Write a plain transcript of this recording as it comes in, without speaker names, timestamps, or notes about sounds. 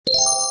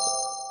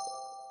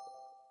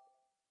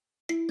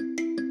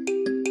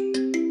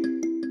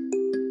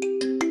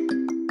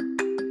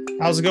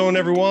How's it going,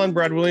 everyone?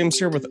 Brad Williams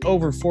here with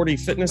Over 40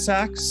 Fitness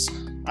Hacks.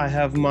 I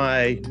have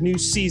my new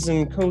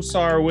season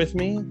co-star with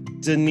me,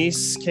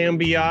 Denise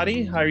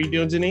Cambiati. How are you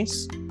doing,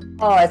 Denise?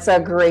 Oh, it's a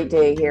great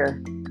day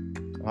here.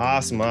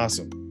 Awesome.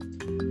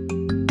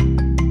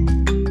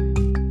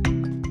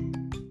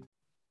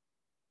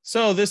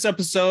 So this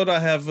episode, I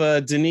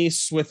have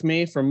Denise with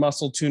me from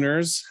Muscle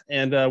Tuners,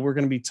 and we're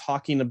going to be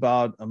talking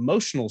about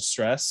emotional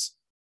stress,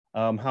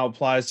 how it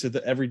applies to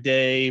the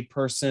everyday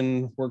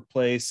person,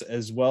 workplace,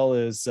 as well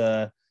as,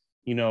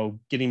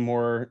 getting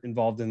more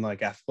involved in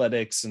like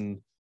athletics and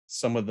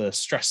some of the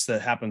stress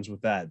that happens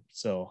with that.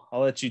 So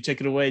I'll let you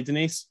take it away,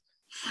 Denise.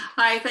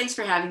 Hi, thanks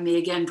for having me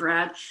again,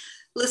 Brad.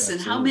 Listen,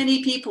 Absolutely. How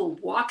many people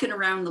walking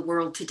around the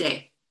world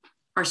today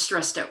are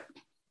stressed out?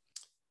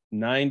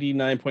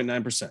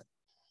 99.9%.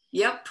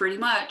 Yep, pretty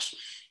much.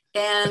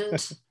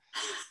 And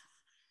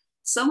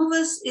some of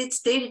us,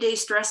 it's day-to-day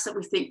stress that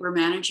we think we're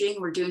managing.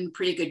 We're doing a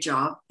pretty good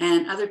job.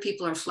 And other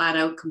people are flat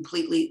out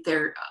completely,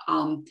 they're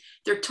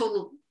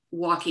total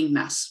walking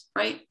mess,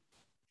 right?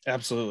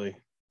 Absolutely.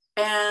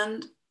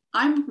 And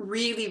I'm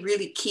really,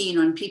 really keen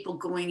on people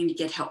going in to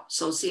get help.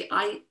 So see,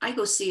 I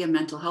go see a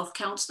mental health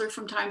counselor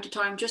from time to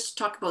time just to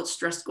talk about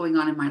stress going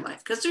on in my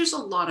life, because there's a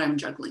lot I'm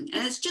juggling.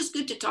 And it's just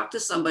good to talk to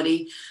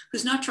somebody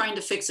who's not trying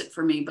to fix it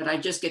for me, but I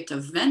just get to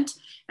vent.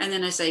 And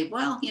then I say,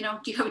 well, do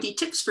you have any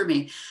tips for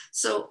me?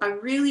 So I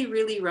really,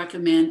 really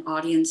recommend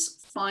audience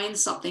find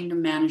something to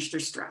manage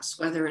their stress,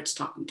 whether it's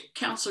talking to a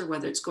counselor,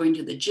 whether it's going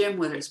to the gym,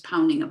 whether it's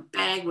pounding a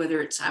bag,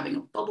 whether it's having a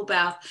bubble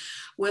bath,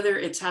 whether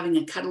it's having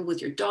a cuddle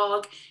with your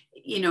dog,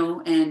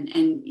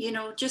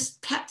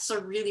 just pets are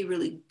really,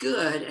 really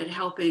good at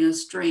helping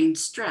us drain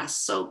stress.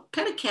 So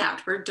pet a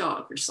cat or a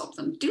dog or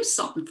something, do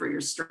something for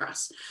your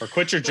stress. Or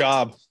quit your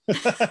job.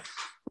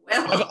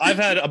 Well, I've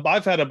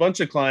had a bunch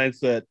of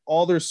clients that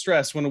all their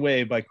stress went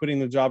away by quitting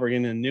the job or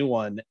getting a new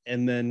one.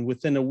 And then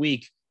within a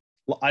week,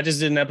 I just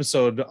did an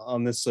episode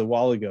on this a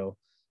while ago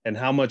and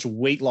how much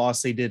weight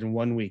loss they did in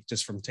 1 week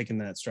just from taking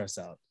that stress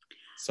out.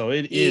 So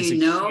it is a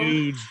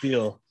huge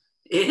deal.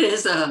 It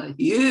is a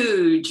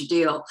huge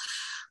deal.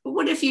 But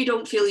what if you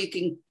don't feel you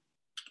can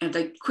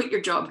quit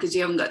your job because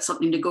you haven't got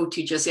something to go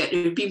to just yet?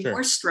 It would be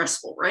more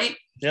stressful, right?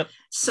 Yep.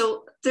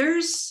 So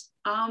there's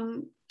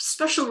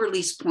special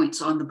release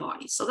points on the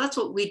body. So that's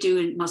what we do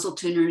in Muscle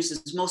Tuners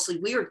is mostly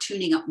we are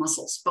tuning up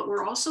muscles, but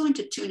we're also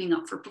into tuning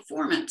up for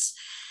performance.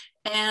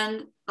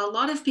 And a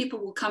lot of people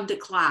will come to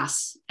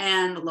class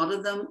and a lot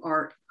of them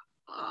are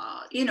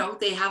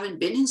they haven't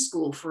been in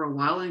school for a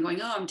while and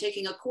going, oh, I'm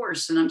taking a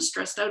course and I'm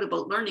stressed out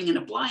about learning and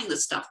applying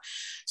this stuff.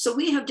 So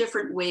we have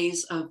different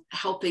ways of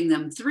helping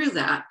them through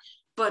that.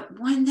 But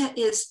one that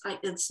is,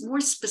 it's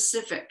more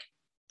specific.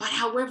 But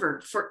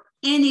however, for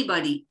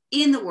anybody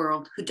in the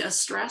world who does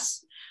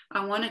stress,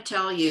 I want to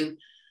tell you,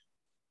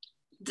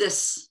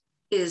 this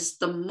is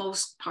the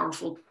most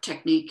powerful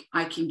technique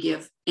I can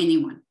give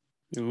anyone.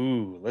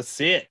 Ooh, let's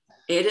see it.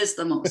 It is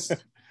the most.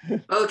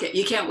 Okay,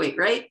 you can't wait,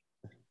 right?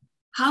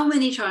 How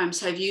many times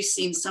have you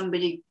seen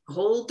somebody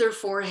hold their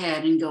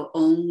forehead and go,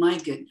 oh my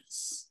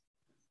goodness?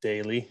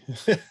 Daily,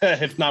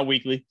 if not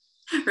weekly.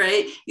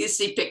 Right? You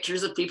see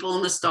pictures of people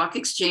on the stock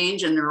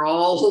exchange and they're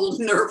all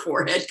holding their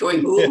forehead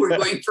going, oh, we're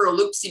going for a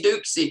loopsy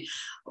doopsy.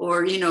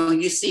 Or,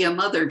 you see a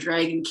mother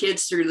dragging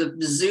kids through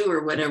the zoo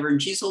or whatever,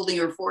 and she's holding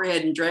her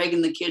forehead and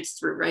dragging the kids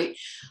through, right?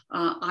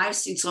 I've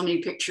seen so many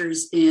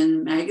pictures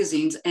in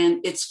magazines, and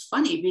it's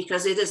funny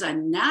because it is a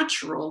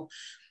natural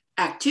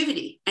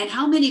activity. And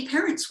how many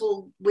parents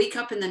will wake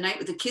up in the night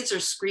with the kids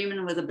are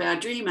screaming with a bad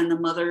dream and the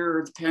mother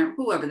or the parent,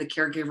 whoever the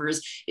caregiver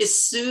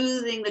is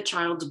soothing the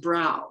child's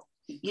brow.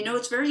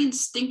 It's very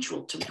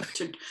instinctual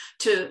to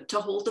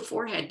hold the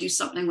forehead, do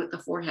something with the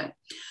forehead.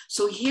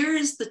 So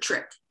here's the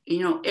trick.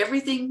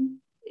 Everything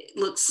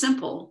looks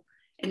simple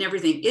and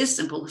everything is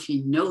simple if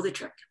you know the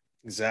trick.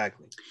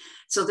 Exactly.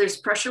 So there's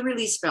pressure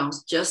release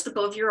valves just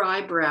above your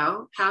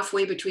eyebrow,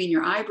 halfway between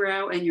your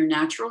eyebrow and your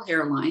natural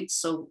hairline.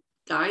 So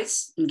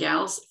guys and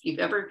gals, if you've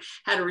ever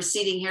had a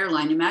receding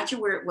hairline, imagine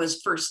where it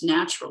was first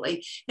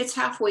naturally. It's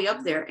halfway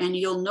up there and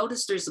you'll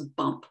notice there's a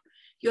bump.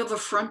 You have a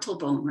frontal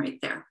bone right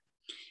there.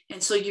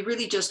 And so you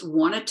really just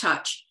want to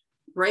touch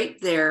right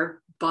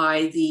there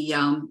by the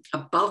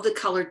above the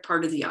colored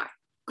part of the eye.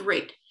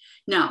 Great.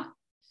 Now,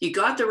 you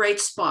got the right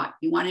spot.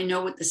 You want to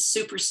know what the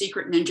super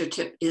secret ninja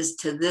tip is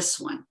to this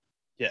one.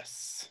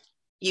 Yes.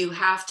 You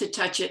have to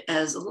touch it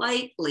as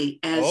lightly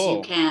as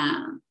you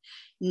can.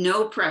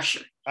 No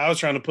pressure. I was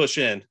trying to push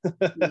in.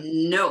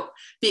 No,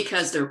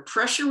 because they're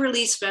pressure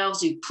release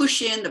valves. You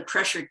push in, the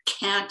pressure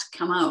can't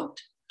come out.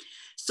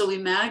 So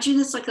imagine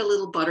it's like a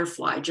little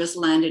butterfly just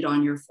landed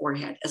on your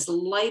forehead, as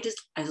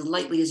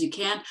lightly as you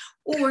can,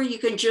 or you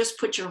can just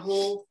put your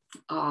whole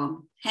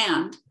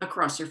hand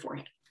across your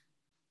forehead.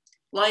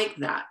 Like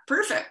that.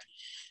 Perfect.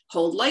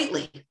 Hold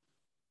lightly.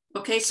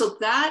 Okay, so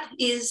that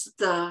is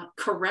the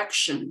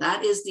correction.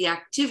 That is the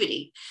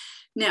activity.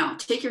 Now,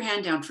 take your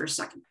hand down for a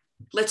second.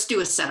 Let's do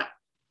a setup.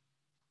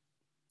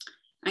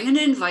 I'm going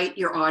to invite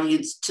your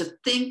audience to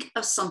think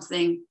of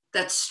something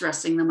that's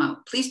stressing them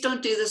out. Please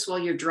don't do this while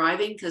you're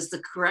driving, because the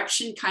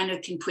correction kind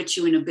of can put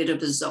you in a bit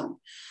of a zone.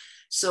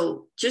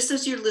 So just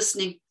as you're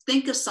listening,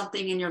 think of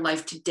something in your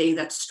life today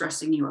that's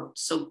stressing you out.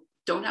 So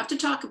don't have to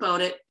talk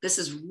about it. This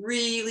is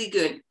really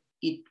good.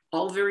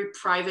 All very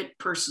private,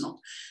 personal.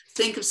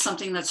 Think of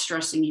something that's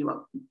stressing you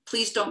out.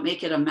 Please don't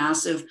make it a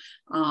massive,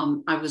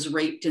 I was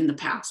raped in the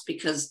past,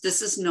 because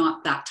this is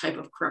not that type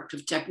of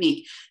corrective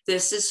technique.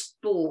 This is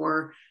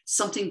for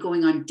something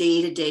going on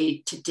day to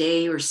day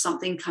today, or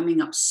something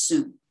coming up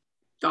soon.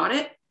 Got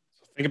it?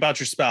 Think about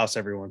your spouse,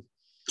 everyone.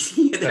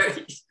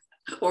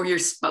 Or your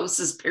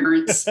spouse's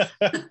parents,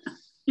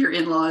 your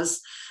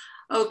in-laws.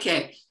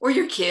 Okay. Or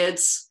your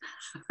kids,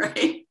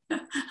 right?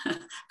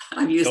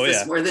 I've used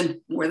this more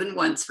than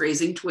once,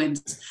 raising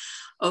twins.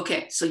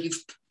 Okay, so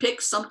you've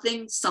picked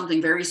something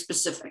very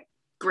specific.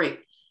 Great.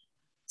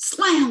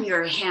 Slam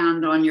your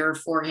hand on your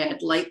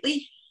forehead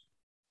lightly.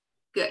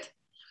 Good.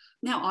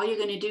 Now all you're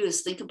going to do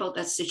is think about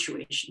that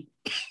situation.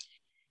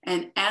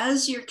 And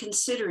as you're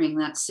considering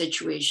that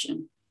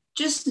situation,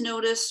 just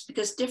notice,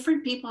 because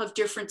different people have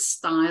different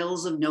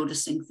styles of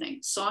noticing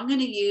things. So I'm going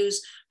to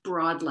use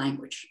broad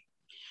language.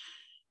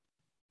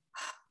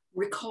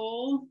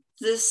 Recall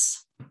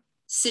this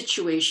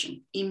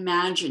situation,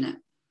 imagine it,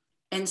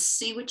 and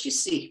see what you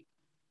see.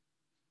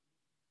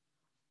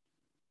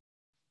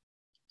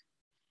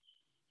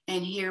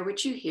 And hear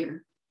what you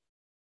hear.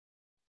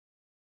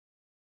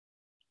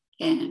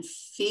 And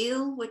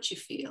feel what you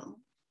feel.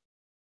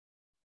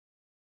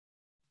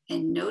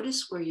 And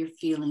notice where you're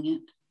feeling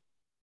it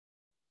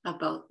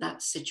about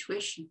that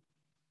situation.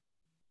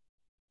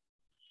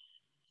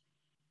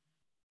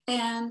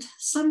 And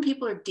some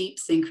people are deep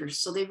thinkers,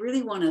 so they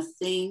really want to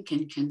think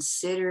and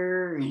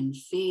consider and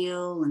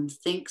feel and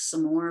think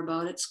some more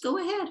about it. So go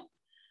ahead.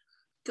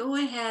 Go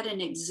ahead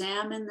and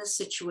examine the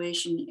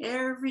situation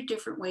every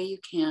different way you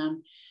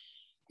can,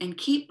 and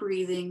keep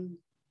breathing.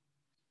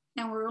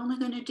 And we're only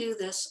going to do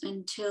this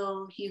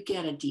until you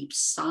get a deep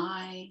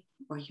sigh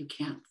or you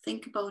can't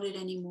think about it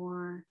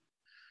anymore.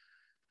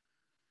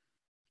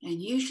 And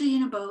usually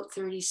in about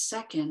 30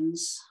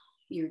 seconds,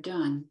 you're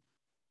done.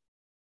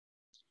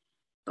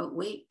 But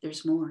wait,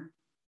 there's more.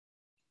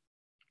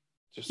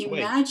 Just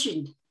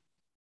imagine. Wait.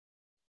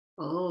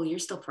 Oh, you're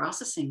still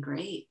processing.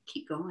 Great.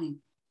 Keep going.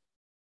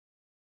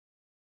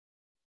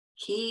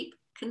 Keep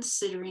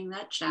considering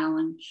that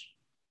challenge.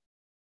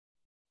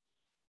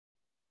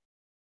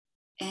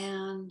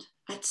 And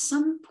at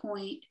some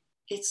point,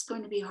 it's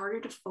going to be harder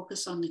to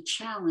focus on the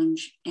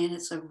challenge. And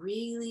it's a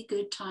really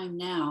good time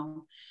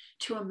now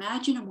to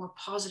imagine a more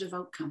positive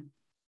outcome.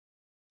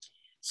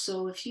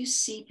 So if you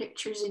see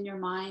pictures in your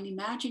mind,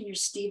 imagine you're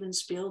Steven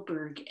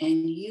Spielberg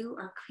and you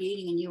are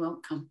creating a new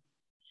outcome.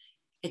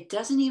 It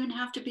doesn't even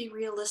have to be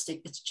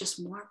realistic. It's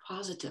just more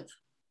positive.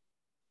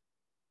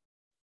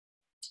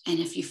 And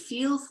if you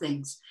feel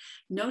things,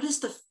 notice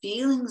the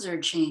feelings are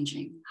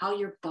changing, how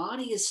your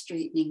body is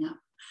straightening up,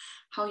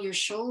 how your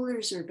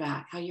shoulders are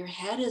back, how your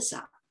head is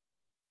up.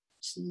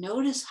 Just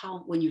notice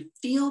how when you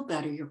feel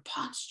better, your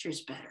posture is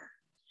better.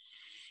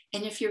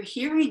 And if you're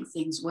hearing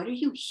things, what are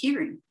you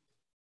hearing?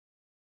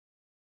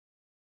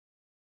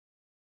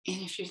 And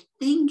if you're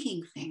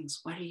thinking things,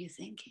 what are you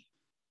thinking?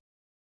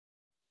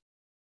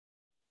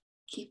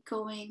 Keep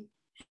going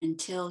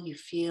until you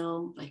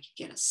feel like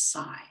you get a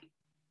sigh.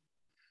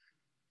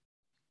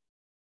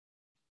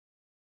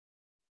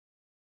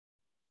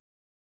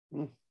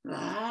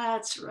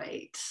 That's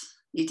right.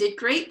 You did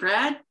great,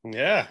 Brad.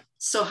 Yeah.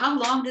 So how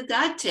long did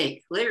that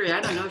take? Literally,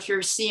 I don't know if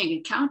you're seeing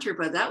a counter,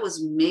 but that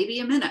was maybe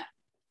a minute.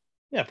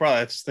 Yeah, probably.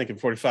 I was thinking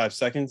 45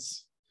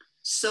 seconds.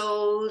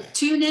 So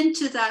tune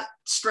into that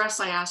stress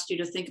I asked you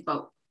to think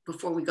about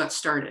before we got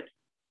started.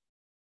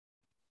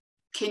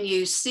 Can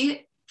you see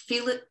it,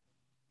 feel it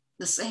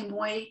the same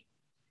way?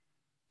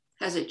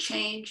 Has it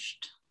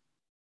changed?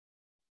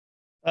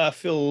 I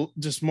feel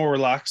just more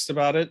relaxed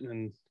about it,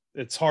 and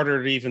it's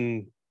harder to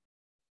even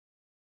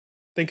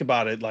think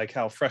about it like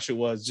how fresh it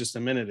was just a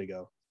minute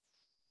ago.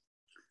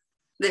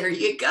 There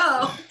you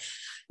go.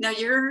 Now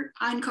your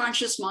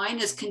unconscious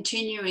mind is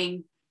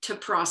continuing to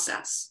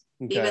process.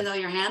 Okay. Even though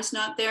your hand's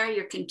not there,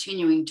 you're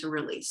continuing to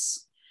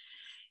release.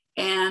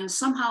 And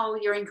somehow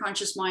your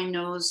unconscious mind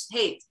knows,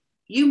 hey,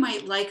 you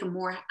might like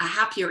a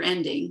happier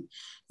ending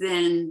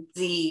than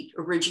the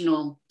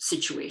original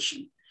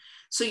situation.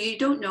 So you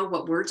don't know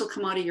what words will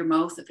come out of your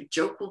mouth, if a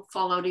joke will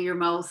fall out of your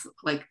mouth,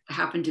 like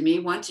happened to me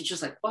once. It's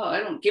just like, well,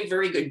 I don't give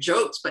very good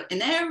jokes,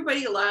 and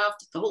everybody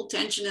laughed. The whole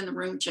tension in the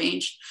room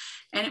changed,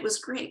 and it was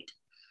great.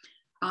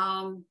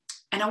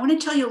 And I want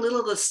to tell you a little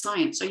of the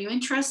science. Are you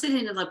interested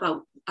in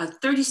about a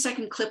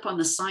 30-second clip on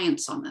the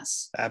science on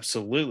this?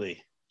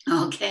 Absolutely.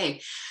 Okay.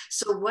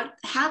 So what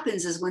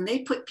happens is when they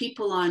put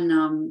people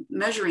on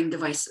measuring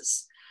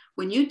devices,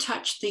 when you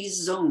touch these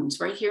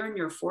zones right here in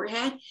your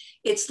forehead,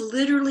 it's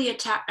literally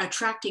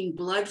attracting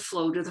blood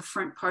flow to the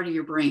front part of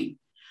your brain.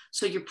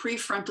 So your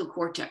prefrontal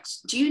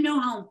cortex. Do you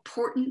know how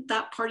important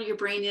that part of your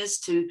brain is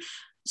to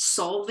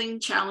solving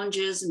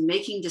challenges and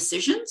making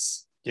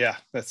decisions? Yeah,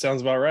 that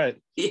sounds about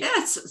right.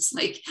 Yes, it's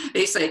like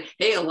they say,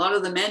 hey, a lot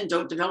of the men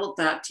don't develop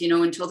that,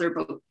 until they're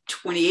about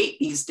 28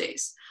 these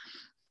days.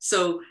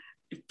 So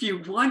if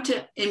you want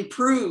to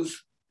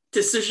improve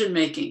decision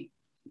making,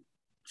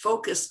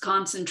 focus,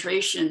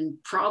 concentration,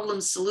 problem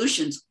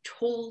solutions,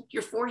 hold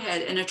your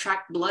forehead and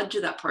attract blood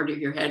to that part of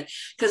your head,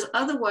 because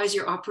otherwise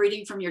you're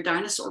operating from your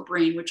dinosaur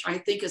brain, which I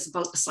think is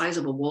about the size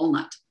of a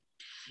walnut.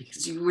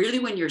 Because really,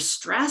 when you're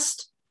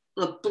stressed,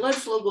 the blood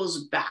flow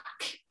goes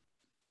back.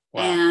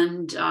 Wow.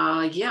 And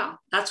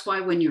that's why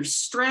when you're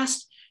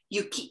stressed,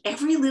 you keep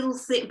every little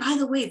thing. By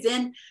the way,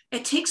 then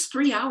it takes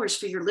 3 hours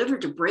for your liver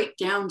to break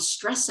down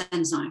stress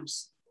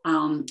enzymes,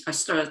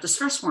 the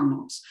stress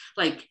hormones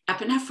like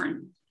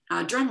epinephrine,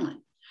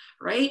 adrenaline,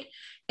 right?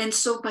 And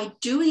so by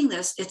doing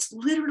this, it's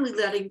literally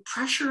letting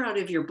pressure out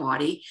of your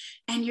body,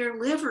 and your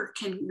liver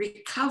can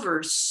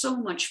recover so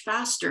much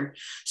faster.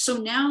 So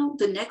now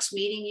the next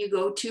meeting you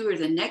go to, or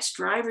the next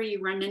driver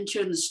you run into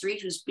in the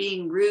street who's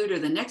being rude, or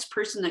the next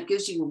person that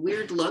gives you a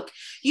weird look,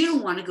 you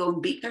don't want to go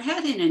and beat their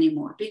head in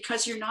anymore,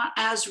 because you're not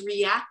as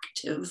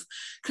reactive,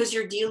 because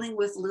you're dealing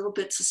with little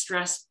bits of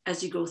stress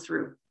as you go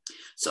through.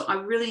 So I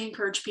really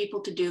encourage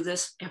people to do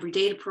this every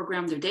day, to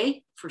program their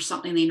day for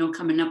something they know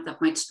coming up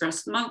that might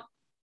stress them out.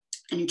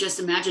 And you just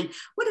imagine,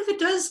 what if it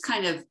does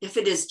if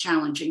it is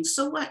challenging,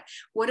 so what?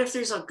 What if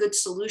there's a good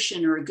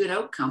solution or a good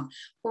outcome?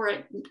 Or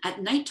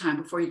at nighttime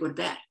before you go to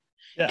bed,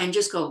 and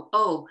just go,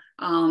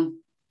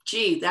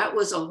 that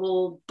was a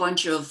whole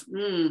bunch of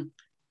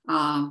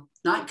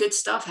not good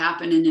stuff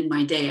happening in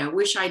my day. I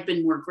wish I'd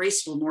been more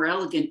graceful, more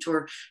elegant,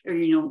 or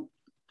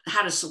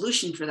had a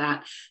solution for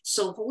that.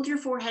 So hold your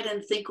forehead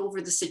and think over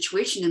the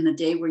situation in the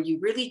day where you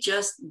really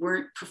just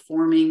weren't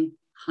performing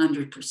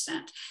 100%.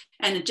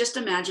 And just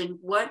imagine,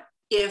 what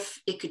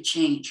if it could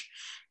change?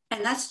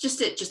 And that's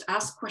just it. Just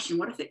ask the question,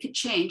 what if it could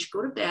change?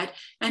 Go to bed,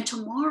 and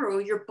tomorrow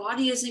your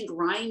body isn't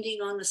grinding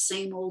on the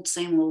same old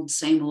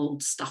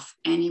stuff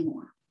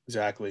anymore.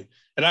 Exactly.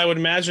 And I would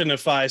imagine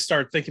if I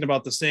start thinking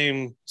about the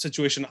same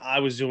situation I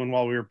was doing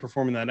while we were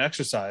performing that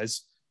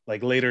exercise,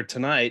 like later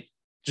tonight,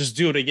 just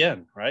do it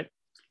again, right?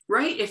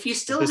 Right. If you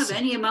still have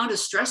any amount of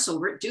stress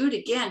over it, do it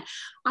again.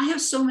 I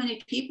have so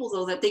many people,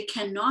 though, that they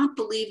cannot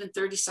believe in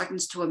 30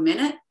 seconds to a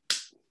minute.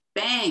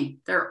 Bang,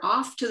 they're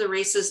off to the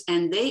races,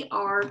 and they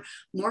are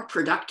more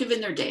productive in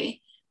their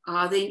day.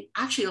 They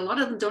actually, a lot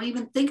of them don't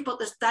even think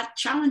about that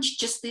challenge.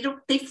 Just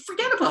they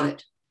forget about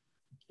it.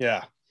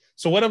 Yeah.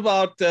 So what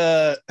about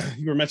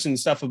you were mentioning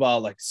stuff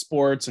about like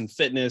sports and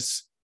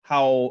fitness,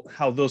 how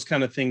those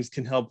kind of things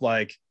can help,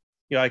 like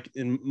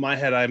in my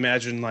head, I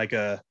imagine like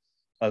an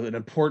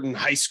important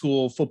high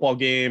school football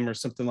game or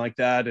something like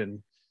that,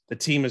 and the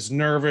team is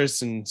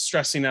nervous and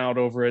stressing out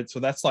over it.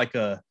 So that's like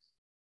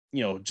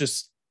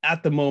just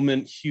at the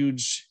moment,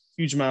 huge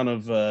amount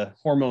of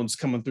hormones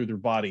coming through their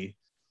body.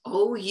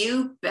 Oh,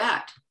 you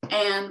bet.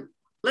 And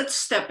let's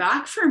step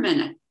back for a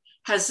minute.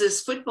 Has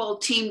this football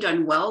team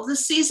done well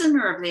this season,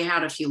 or have they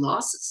had a few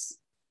losses?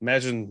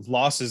 Imagine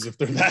losses if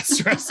they're that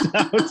stressed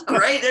out.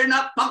 Right? They're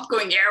not pumped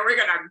going, we're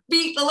going to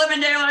beat the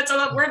living daylights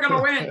out of, we're going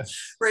to win.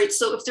 Right?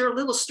 So if they're a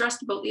little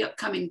stressed about the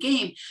upcoming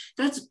game,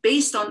 that's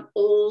based on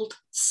old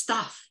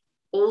stuff,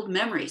 old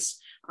memories.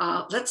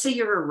 Let's say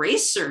you're a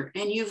racer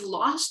and you've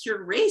lost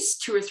your race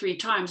 2 or 3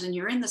 times, and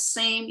you're in the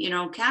same,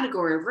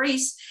 category of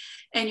race,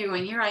 and you're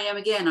going, here I am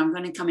again, I'm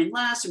going to come in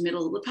last or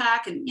middle of the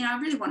pack, and I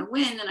really want to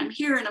win, and I'm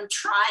here and I'm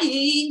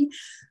trying.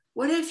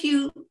 What if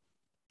you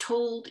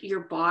told your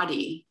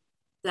body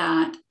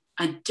that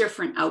a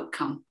different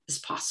outcome is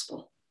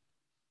possible?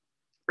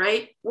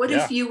 Right? What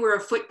if you were a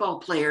football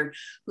player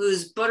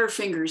whose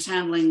butterfingers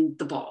handling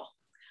the ball,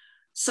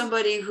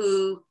 somebody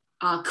who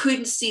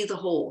couldn't see the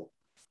hole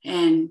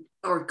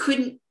or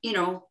couldn't,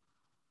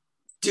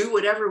 do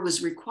whatever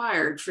was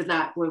required for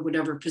that, or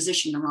whatever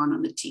position they're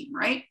on the team,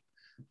 right?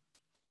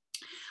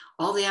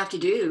 All they have to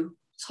do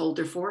is hold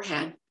their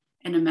forehead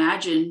and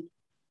imagine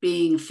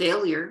being a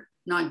failure,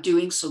 not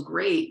doing so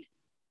great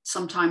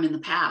sometime in the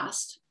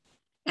past,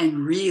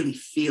 and really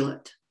feel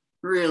it,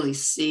 really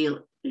see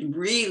it,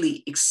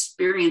 really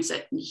experience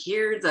it, and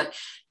hear the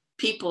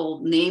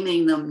people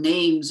naming them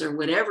names or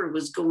whatever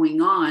was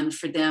going on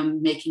for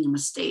them making a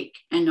mistake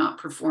and not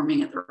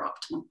performing at their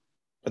optimum.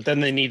 But then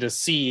they need to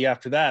see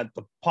after that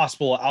the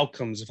possible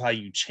outcomes of how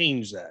you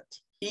change that.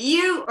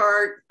 You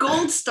are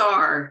gold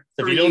star.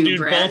 If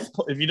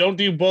you don't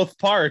do both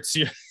parts,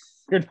 you're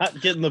not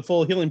getting the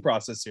full healing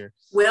process here.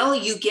 Well,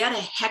 you get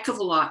a heck of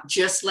a lot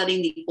just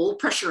letting the old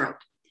pressure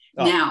out.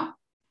 Oh. Now,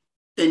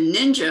 the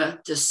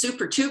ninja, the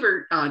super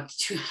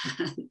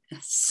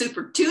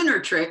tuner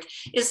trick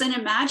is then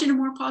imagine a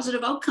more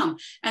positive outcome,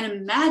 and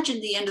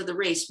imagine the end of the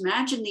race,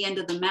 imagine the end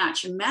of the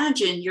match,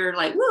 imagine you're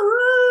like,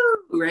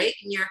 woo, right?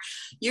 And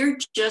you're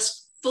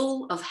just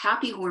full of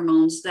happy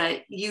hormones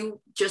that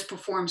you just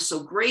performed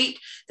so great,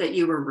 that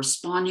you were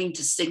responding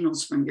to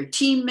signals from your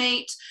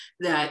teammates,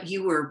 that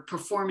you were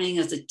performing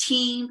as a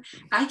team.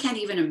 I can't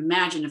even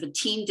imagine if a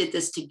team did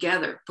this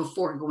together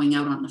before going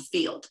out on the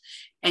field.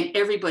 And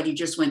everybody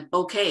just went,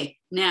 okay,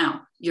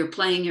 now you're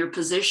playing your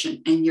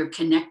position and you're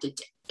connected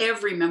to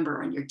every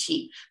member on your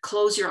team.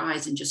 Close your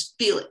eyes and just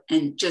feel it.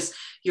 And just,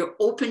 you're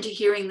open to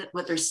hearing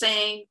what they're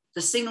saying,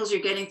 the signals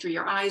you're getting through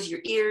your eyes, your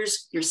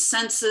ears, your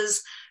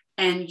senses,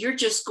 and you're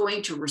just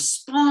going to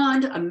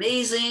respond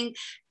amazing,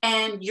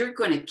 and you're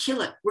going to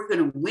kill it. We're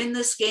going to win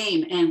this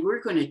game, and we're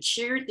going to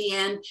cheer at the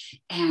end,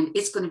 and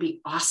it's going to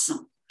be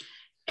awesome.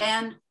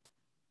 And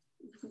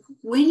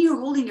when you're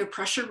holding your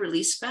pressure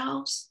release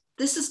valves,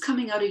 this is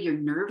coming out of your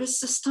nervous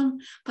system,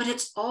 but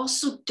it's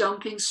also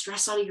dumping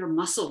stress out of your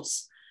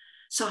muscles.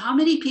 So how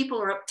many people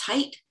are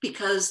uptight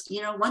because,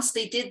 once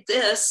they did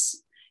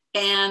this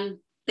and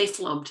they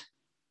flubbed,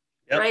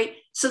 right?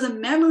 So the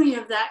memory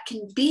of that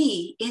can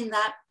be in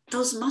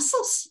those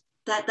muscles,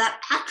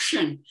 that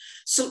action.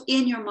 So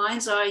in your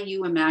mind's eye,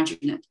 you imagine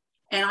it.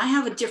 And I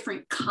have a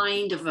different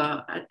kind of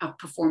a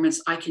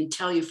performance I can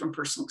tell you from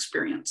personal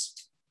experience.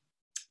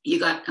 You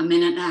got a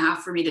minute and a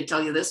half for me to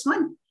tell you this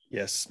one?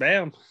 Yes,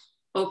 ma'am.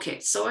 Okay,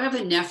 so I have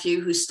a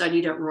nephew who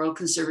studied at Royal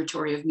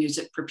Conservatory of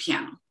Music for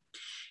piano.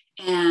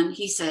 And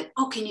he said,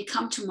 oh, can you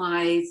come to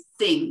my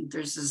thing?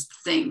 There's this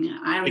thing.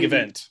 Big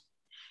event.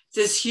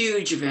 This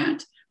huge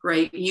event,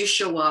 right? You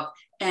show up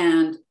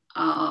and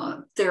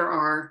there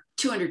are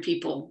 200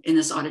 people in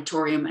this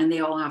auditorium, and they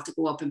all have to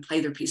go up and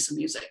play their piece of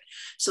music.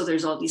 So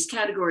there's all these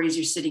categories.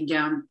 You're sitting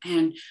down,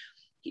 and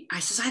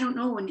I says, I don't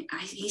know. And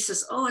he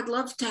says, oh, I'd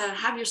love to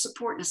have your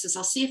support. And I says,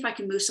 I'll see if I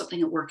can move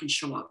something at work and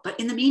show up. But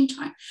in the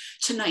meantime,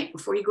 tonight,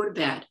 before you go to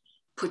bed,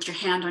 put your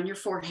hand on your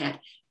forehead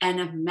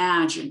and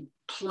imagine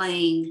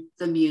playing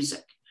the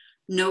music,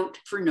 note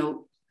for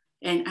note.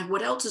 And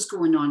what else is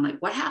going on?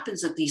 Like, what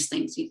happens at these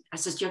things? I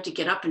says, you have to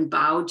get up and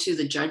bow to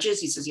the judges.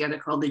 He says, yeah, they're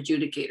called the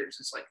adjudicators.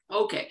 It's like,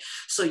 okay,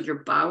 so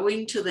you're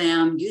bowing to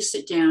them, you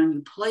sit down,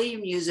 you play your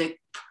music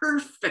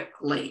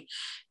perfectly.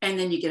 And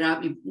then you get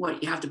up, you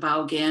have to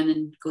bow again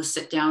and go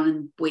sit down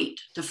and wait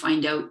to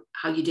find out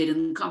how you did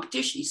in the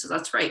competition. He says,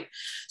 that's right.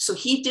 So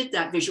he did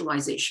that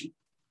visualization.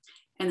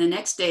 And the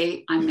next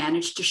day I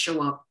managed to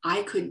show up.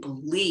 I couldn't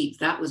believe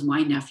that was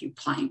my nephew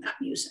playing that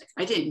music.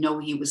 I didn't know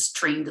he was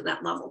trained to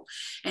that level.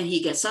 And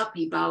he gets up,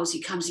 he bows,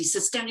 he comes, he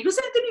sits down, he goes,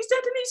 Anthony.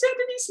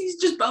 He's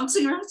just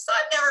bouncing around. So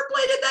I've never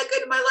played it that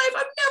good in my life.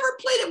 I've never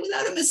played it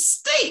without a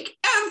mistake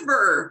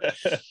ever.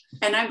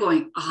 And I'm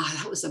going,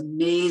 that was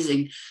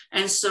amazing.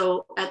 And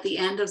so at the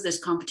end of this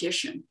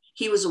competition,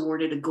 he was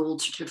awarded a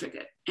gold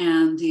certificate.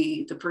 And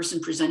the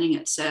person presenting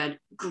it said,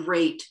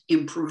 great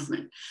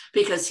improvement,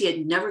 because he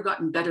had never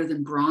gotten better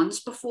than bronze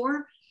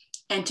before.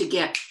 And to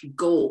get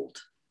gold.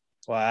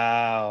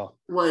 Wow.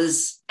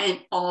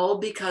 And all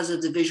because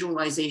of the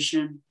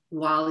visualization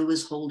while he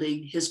was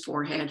holding his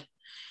forehead.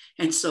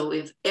 And so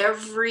if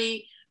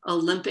every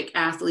Olympic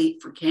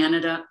athlete for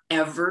Canada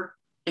ever,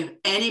 if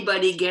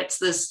anybody gets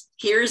this,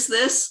 hears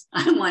this,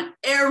 I want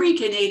every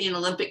Canadian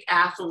Olympic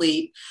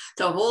athlete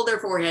to hold their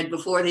forehead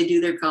before they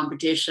do their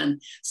competition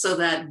so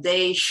that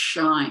they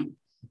shine.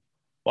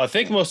 Well, I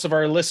think most of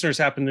our listeners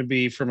happen to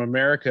be from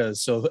America.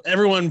 So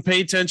everyone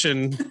pay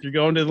attention. You're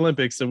going to the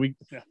Olympics. So we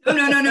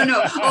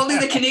No. Only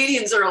the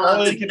Canadians are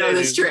allowed to know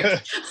this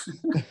trick.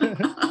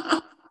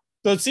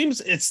 So it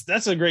seems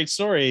that's a great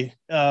story.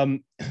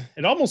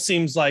 It almost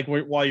seems like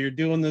while you're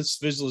doing this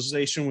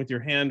visualization with your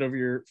hand over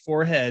your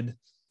forehead,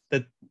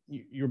 that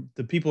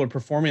the people are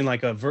performing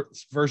like a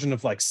version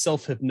of like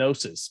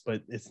self-hypnosis,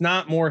 but it's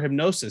not more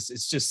hypnosis.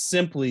 It's just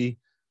simply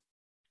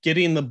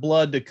getting the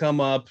blood to come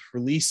up,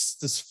 release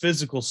this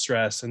physical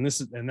stress, and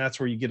that's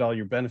where you get all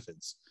your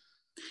benefits.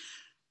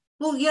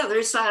 Well, yeah,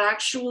 there's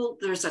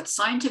that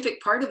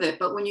scientific part of it.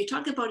 But when you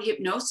talk about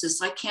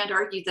hypnosis, I can't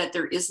argue that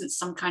there isn't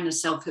some kind of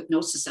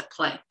self-hypnosis at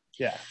play.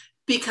 Yeah.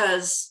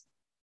 Because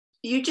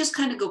you just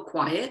kind of go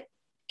quiet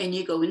and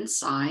you go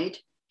inside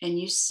and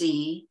you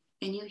see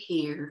and you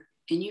hear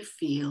and you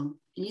feel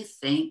and you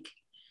think,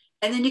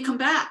 and then you come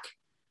back.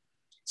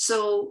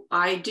 So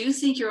I do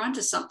think you're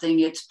onto something.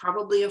 It's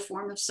probably a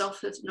form of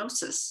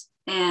self-hypnosis,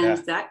 and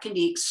that can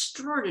be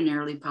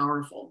extraordinarily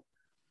powerful.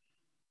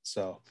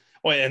 So,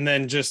 and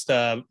then just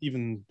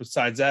even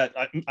besides that,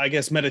 I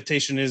guess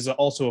meditation is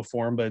also a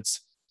form, but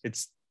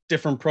it's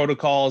different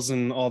protocols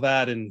and all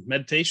that. And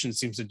meditation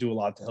seems to do a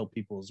lot to help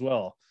people as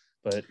well.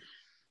 But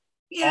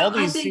yeah, all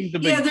these seem to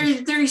be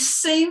they're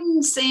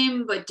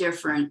same but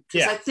different.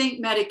 Because I think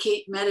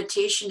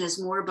meditation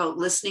is more about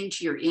listening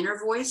to your inner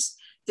voice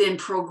than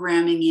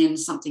programming in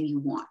something you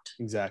want.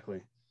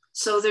 Exactly.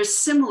 So they're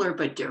similar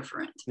but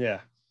different. Yeah.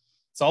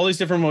 It's all these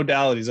different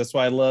modalities. That's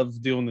why I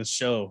love doing this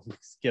show.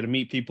 Get to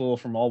meet people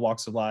from all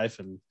walks of life.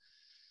 And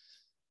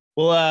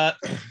well,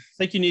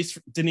 thank you,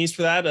 Denise,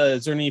 for that.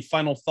 Is there any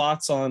final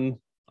thoughts on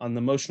the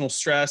emotional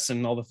stress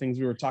and all the things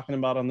we were talking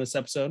about on this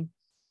episode?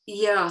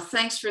 Yeah,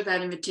 thanks for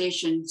that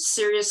invitation.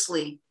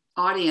 Seriously,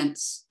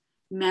 audience,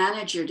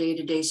 manage your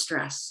day-to-day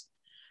stress,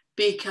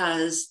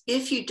 because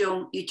if you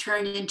don't, you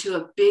turn into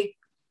a big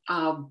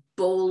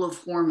bowl of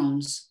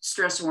hormones,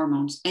 stress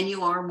hormones, and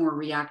you are more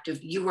reactive.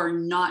 You are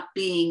not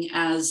being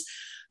as,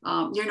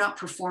 you're not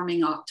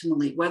performing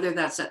optimally, whether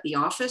that's at the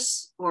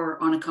office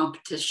or on a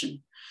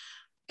competition.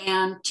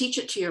 and teach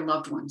it to your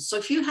loved ones. So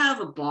if you have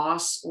a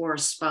boss or a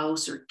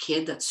spouse or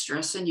kid that's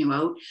stressing you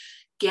out,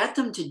 get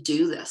them to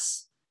do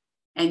this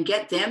and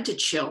get them to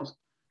chill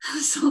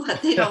so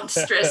that they don't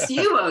stress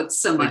you out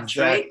so much,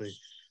 Exactly. right?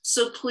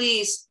 So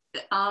please,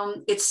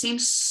 it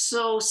seems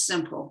so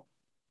simple,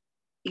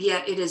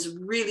 yet it is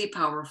really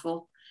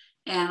powerful.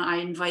 And I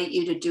invite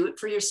you to do it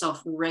for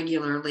yourself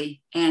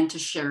regularly and to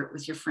share it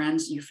with your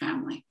friends and your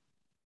family.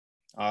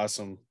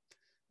 Awesome.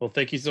 Well,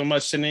 thank you so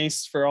much,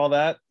 Denise, for all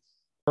that.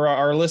 For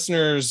our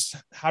listeners,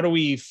 how do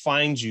we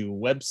find you?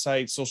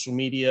 Website, social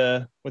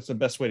media? What's the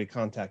best way to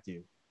contact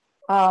you?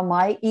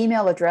 My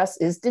email address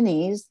is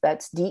Denise,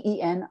 that's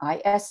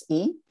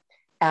DENISE,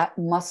 at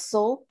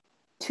Muscle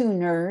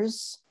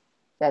Tuners.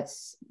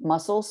 That's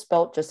muscle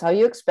spelt just how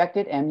you expect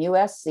it,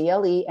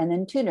 MUSCLE, and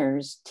then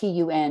tuners,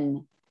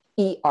 TUNERS.fit,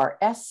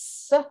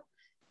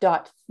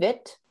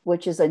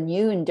 which is a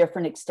new and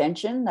different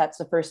extension. That's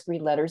the first 3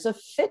 letters of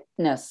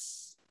fitness.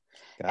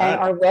 And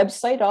our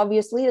website,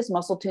 obviously, is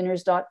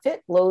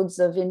muscletuners.fit. Loads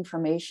of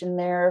information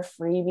there.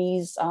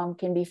 Freebies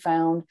can be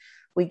found.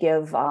 We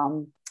give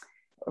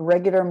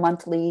regular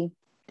monthly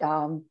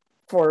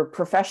for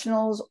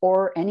professionals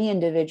or any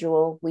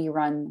individual. We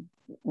run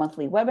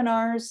monthly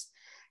webinars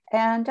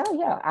and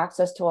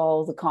access to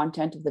all the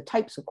content of the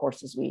types of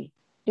courses we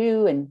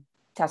do and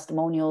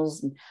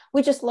testimonials. And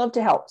we just love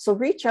to help. So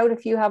reach out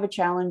if you have a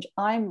challenge.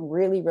 I'm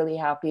really, really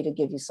happy to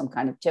give you some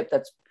kind of tip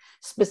that's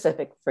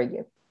specific for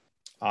you.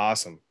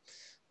 Awesome.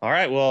 All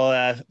right.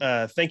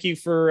 Well, thank you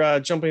for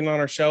jumping on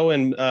our show.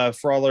 And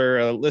for all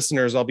our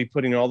listeners, I'll be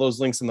putting all those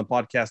links in the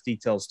podcast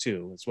details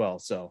too, as well.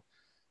 So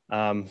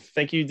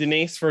thank you,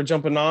 Denise, for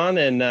jumping on.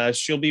 And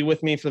she'll be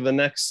with me for the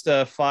next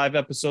 5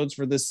 episodes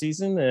for this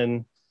season.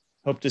 And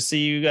hope to see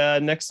you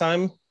next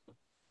time.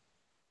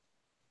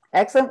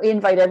 Excellent. We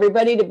invite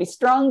everybody to be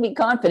strong, be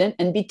confident,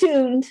 and be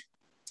tuned.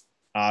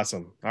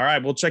 Awesome. All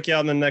right. We'll check you out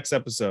in the next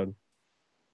episode.